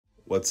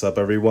What's up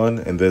everyone?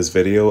 In this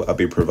video, I'll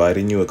be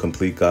providing you a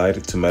complete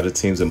guide to meta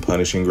teams in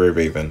Punishing Grey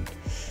Raven.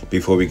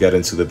 Before we get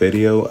into the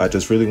video, I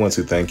just really want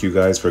to thank you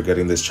guys for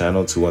getting this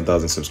channel to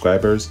 1,000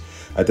 subscribers.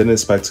 I didn't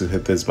expect to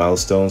hit this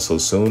milestone so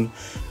soon,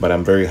 but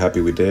I'm very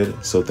happy we did,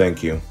 so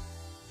thank you.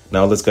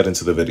 Now let's get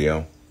into the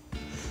video.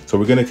 So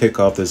we're going to kick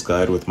off this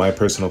guide with my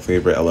personal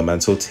favorite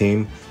elemental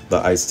team,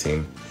 the Ice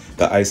Team.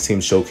 The Ice Team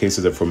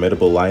showcases a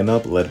formidable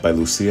lineup led by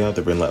Lucia,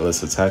 the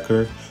relentless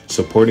attacker.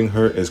 Supporting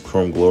her is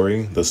Chrome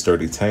Glory, the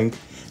sturdy tank,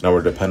 and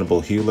our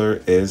dependable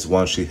healer is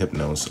Wanshi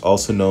Hypnos,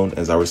 also known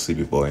as our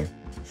Sleepy Boy.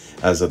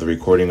 As of the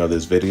recording of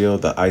this video,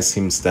 the Ice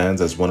Team stands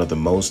as one of the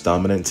most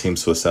dominant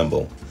teams to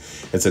assemble.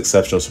 Its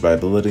exceptional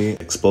survivability,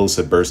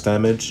 explosive burst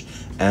damage,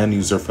 and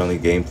user-friendly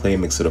gameplay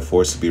makes it a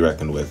force to be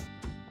reckoned with.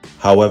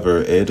 However,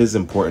 it is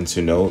important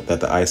to note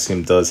that the Ice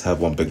Team does have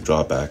one big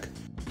drawback.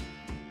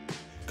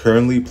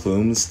 Currently,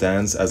 Plume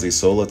stands as a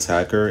sole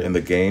attacker in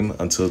the game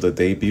until the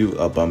debut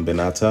of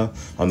Bambinata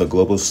on the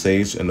global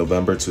stage in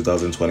November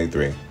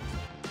 2023.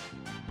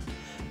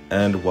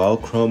 And while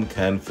Chrome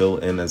can fill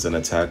in as an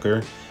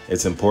attacker,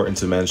 it's important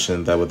to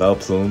mention that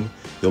without Plume,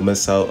 you'll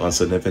miss out on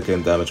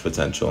significant damage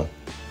potential.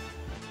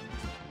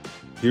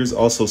 Here's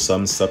also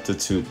some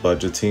substitute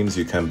budget teams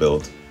you can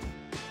build.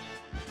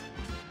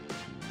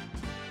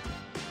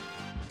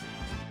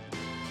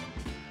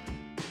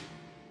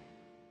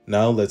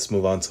 Now let's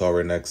move on to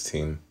our next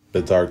team,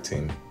 the Dark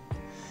Team.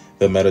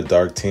 The meta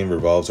Dark Team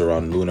revolves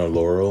around Luna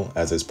Laurel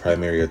as its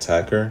primary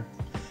attacker.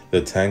 The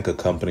tank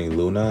accompanying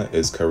Luna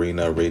is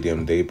Karina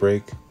Radium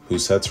Daybreak,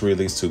 who's set to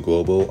release to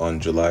global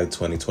on July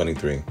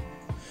 2023.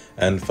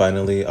 And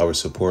finally, our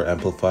support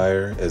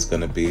amplifier is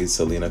going to be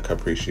Selena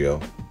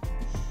Capriccio.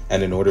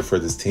 And in order for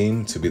this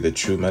team to be the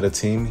true meta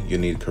team, you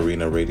need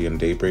Karina Radium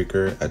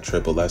Daybreaker at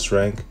SSS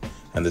rank,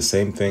 and the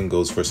same thing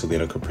goes for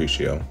Selena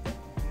Capriccio.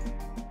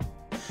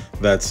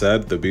 That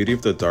said, the beauty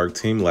of the Dark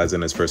Team lies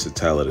in its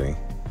versatility,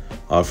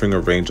 offering a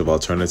range of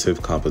alternative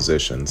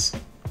compositions.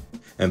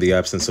 In the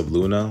absence of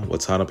Luna,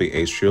 Watanabe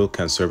Astriel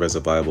can serve as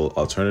a viable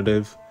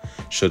alternative.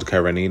 Should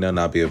Karenina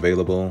not be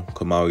available,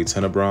 Komawi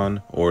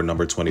Tenebron or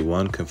number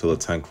 21 can fill a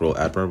tank role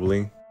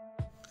admirably.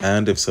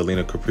 And if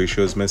Selena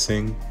Capriccio is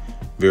missing,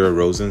 Vera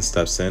Rosen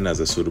steps in as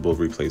a suitable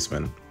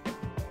replacement.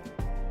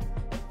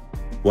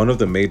 One of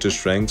the major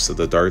strengths of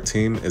the Dark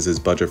Team is its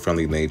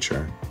budget-friendly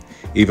nature.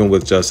 Even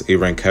with just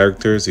A-rank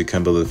characters, you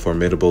can build a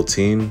formidable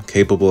team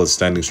capable of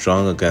standing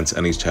strong against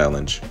any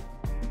challenge.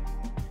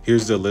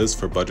 Here's the list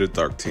for budget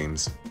Dark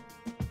Teams.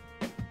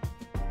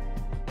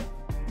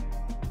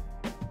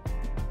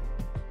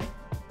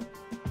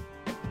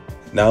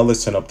 Now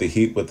let's turn up the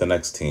heat with the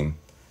next team,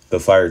 the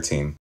Fire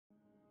Team.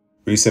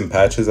 Recent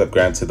patches have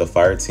granted the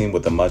Fire Team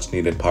what the much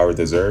needed power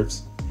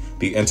deserves.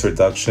 The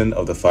introduction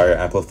of the Fire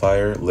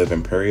Amplifier, Liv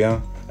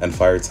Imperia, and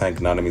Fire Tank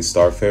Nanami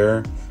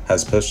Starfarer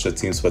has pushed the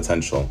team's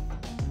potential.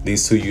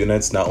 These two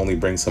units not only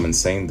bring some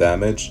insane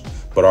damage,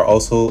 but are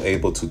also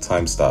able to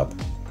time stop.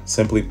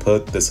 Simply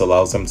put, this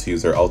allows them to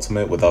use their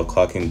ultimate without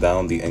clocking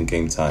down the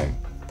in-game time,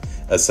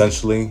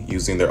 essentially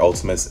using their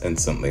ultimates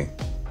instantly.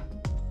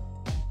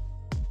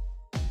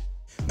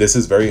 This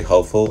is very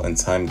helpful in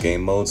timed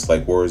game modes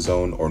like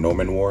Warzone or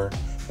Norman War,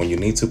 when you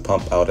need to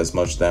pump out as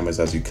much damage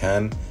as you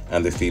can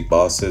and defeat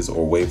bosses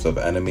or waves of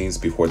enemies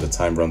before the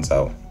time runs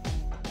out.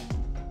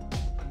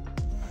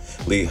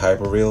 Lee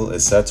Hyperreal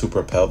is set to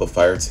propel the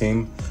Fire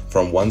Team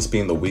from once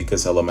being the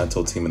weakest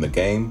elemental team in the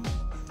game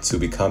to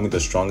becoming the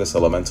strongest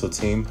elemental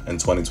team in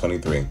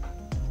 2023.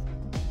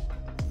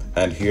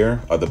 And here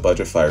are the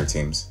budget Fire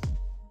Teams.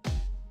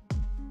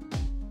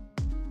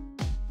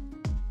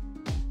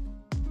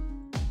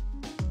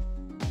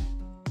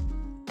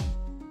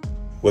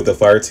 With the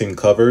Fire Team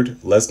covered,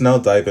 let's now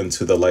dive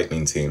into the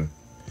Lightning Team.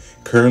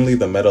 Currently,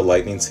 the meta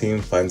Lightning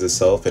Team finds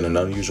itself in an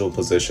unusual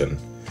position,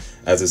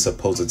 as its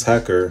supposed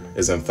attacker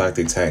is in fact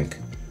a tank,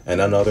 and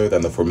none other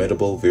than the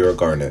formidable Vera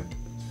Garnet.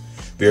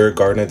 Vera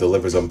Garnet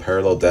delivers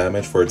unparalleled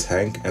damage for a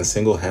tank and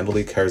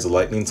single-handedly carries the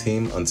Lightning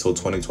Team until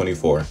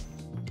 2024.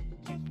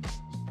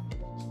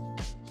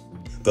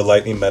 The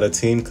Lightning meta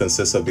team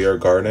consists of Vera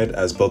Garnet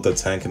as both the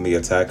tank and the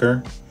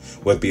attacker,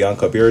 with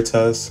Bianca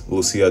Veritas,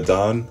 Lucia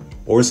Dawn,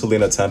 or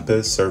Selena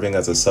Tempest serving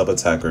as the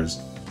sub-attackers,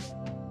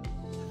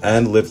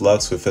 and Liv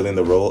Lux fulfilling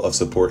the role of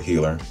support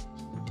healer.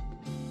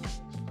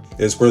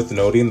 It is worth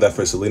noting that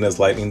for Selena's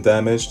lightning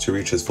damage to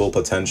reach its full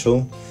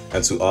potential,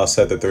 and to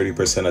offset the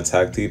 30%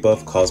 attack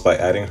debuff caused by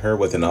adding her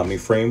with an Omni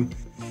Frame,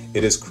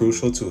 it is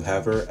crucial to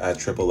have her at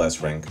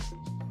SSS rank.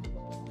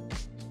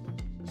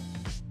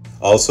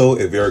 Also,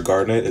 if Vera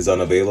Garnet is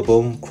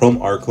unavailable, Chrome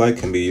Arclight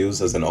can be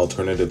used as an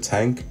alternative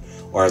tank,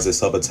 or as a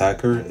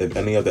sub-attacker if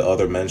any of the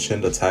other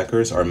mentioned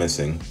attackers are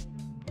missing.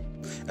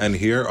 And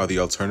here are the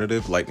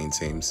alternative Lightning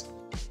teams.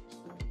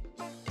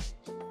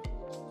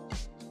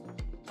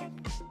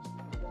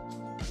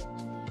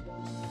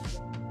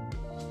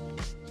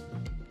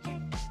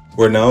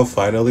 We're now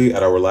finally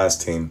at our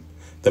last team,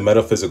 the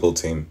Metaphysical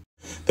Team.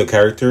 The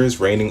characters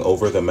reigning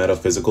over the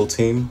Metaphysical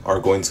Team are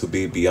going to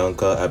be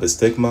Bianca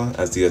Abystigma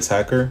as the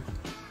attacker,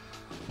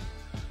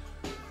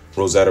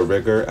 Rosetta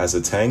Rigger as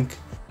a tank,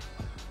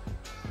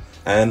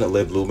 and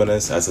Lib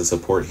Luminous as a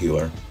support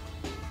healer.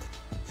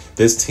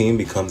 This team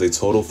becomes a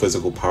total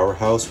physical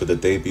powerhouse with the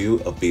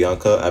debut of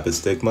Bianca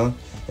Abistigma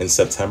in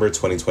September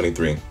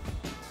 2023,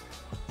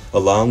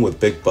 along with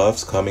big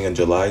buffs coming in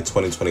July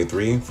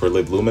 2023 for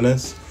Lib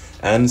Luminous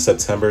and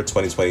September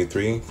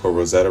 2023 for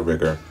Rosetta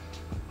Rigger.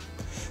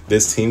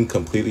 This team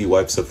completely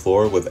wipes the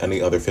floor with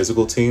any other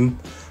physical team.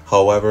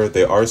 However,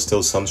 there are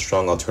still some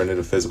strong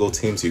alternative physical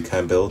teams you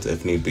can build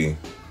if need be.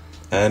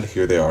 And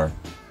here they are.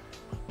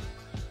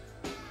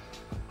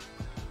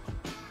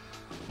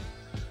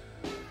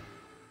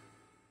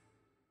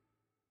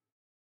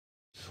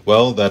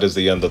 Well, that is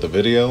the end of the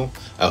video.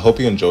 I hope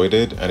you enjoyed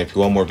it, and if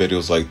you want more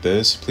videos like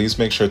this, please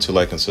make sure to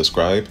like and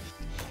subscribe.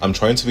 I'm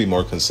trying to be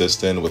more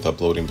consistent with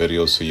uploading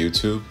videos to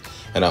YouTube,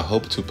 and I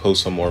hope to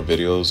post some more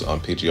videos on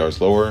PGR's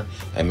lore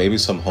and maybe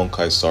some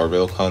Honkai Star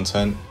Rail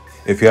content.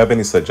 If you have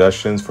any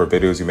suggestions for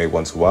videos you may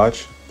want to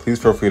watch,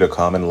 please feel free to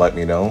comment and let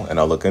me know, and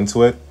I'll look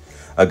into it.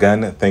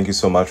 Again, thank you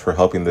so much for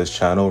helping this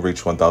channel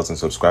reach 1,000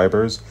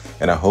 subscribers,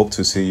 and I hope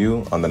to see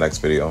you on the next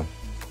video.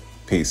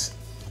 Peace.